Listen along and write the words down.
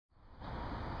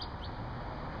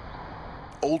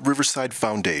Old Riverside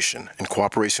Foundation, in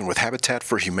cooperation with Habitat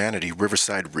for Humanity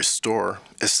Riverside Restore,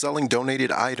 is selling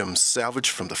donated items salvaged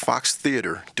from the Fox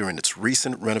Theater during its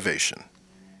recent renovation.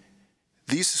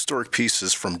 These historic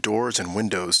pieces, from doors and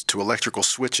windows to electrical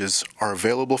switches, are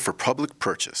available for public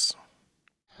purchase.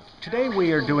 Today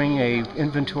we are doing an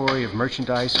inventory of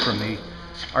merchandise from the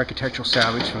architectural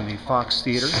salvage from the Fox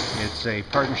Theater. It's a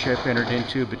partnership entered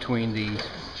into between the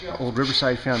Old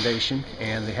Riverside Foundation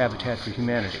and the Habitat for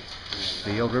Humanity.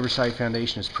 The Old Riverside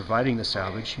Foundation is providing the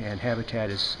salvage, and Habitat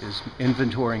is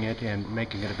inventorying it and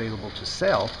making it available to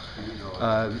sell,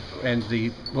 and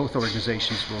both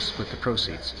organizations will split the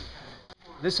proceeds.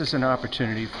 This is an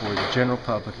opportunity for the general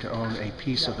public to own a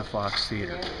piece of the Fox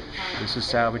Theater. This is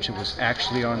salvage that was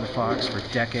actually on the Fox for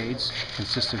decades,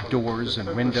 consists of doors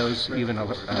and windows, even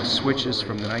switches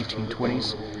from the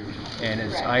 1920s, and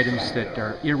it's items that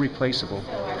are irreplaceable,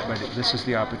 but this is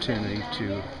the opportunity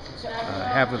to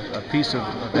have a piece of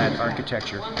that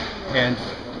architecture and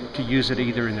to use it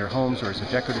either in their homes or as a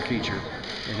decorative feature.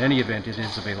 In any event, it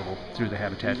is available through the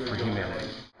Habitat for Humanity.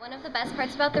 One of the best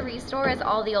parts about the restore is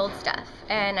all the old stuff,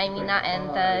 and I mean that in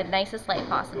the nicest light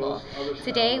possible.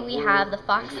 Today we have the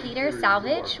Fox Theater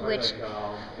Salvage, which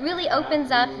really opens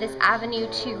up this avenue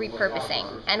to repurposing.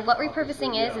 And what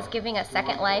repurposing is giving a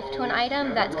second life to an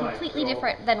item that's completely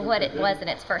different than what it was in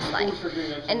its first life.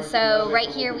 And so right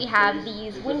here we have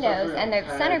these windows, and they're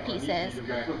centerpieces,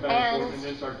 and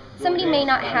somebody may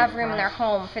not have room in their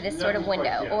home for this sort of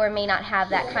window, or may not have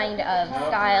that kind of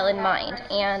style in mind,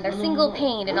 and they're single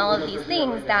paned and all of these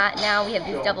things that now we have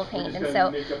these double paned. And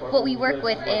so what we work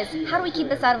with is, how do we keep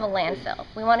this out of a landfill?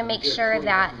 We want to make sure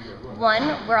that, one,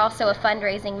 we're also a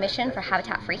fundraising mission for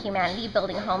Habitat for Humanity,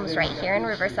 building homes right here in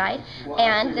Riverside,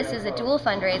 and this is a dual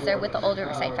fundraiser with the Old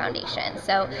Riverside Foundation.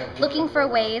 So looking for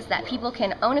ways that people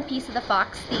can own a piece of the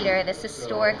Fox Theater, this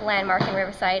historic landmark in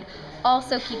Riverside,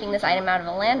 also keeping this item out of a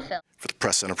landfill. For the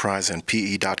Press Enterprise and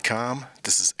PE.com,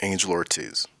 this is Angel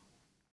Ortiz.